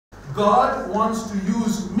God wants to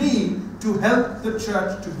use me to help the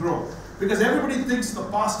church to grow. Because everybody thinks the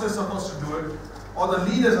pastor is supposed to do it, or the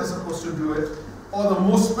leaders are supposed to do it, or the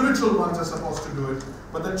most spiritual ones are supposed to do it.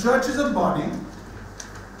 But the church is a body,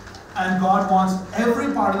 and God wants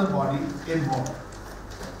every part of the body involved.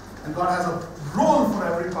 And God has a role for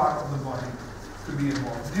every part of the body to be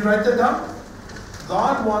involved. Did you write that down?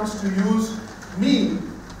 God wants to use me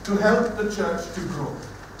to help the church to grow.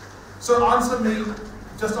 So answer me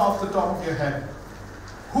just off the top of your head.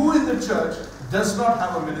 Who in the church does not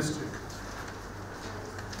have a ministry?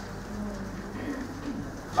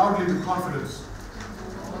 Loudly with confidence.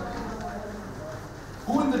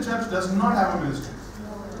 Who in the church does not have a ministry?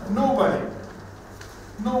 Nobody.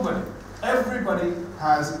 Nobody. Everybody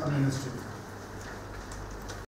has a ministry.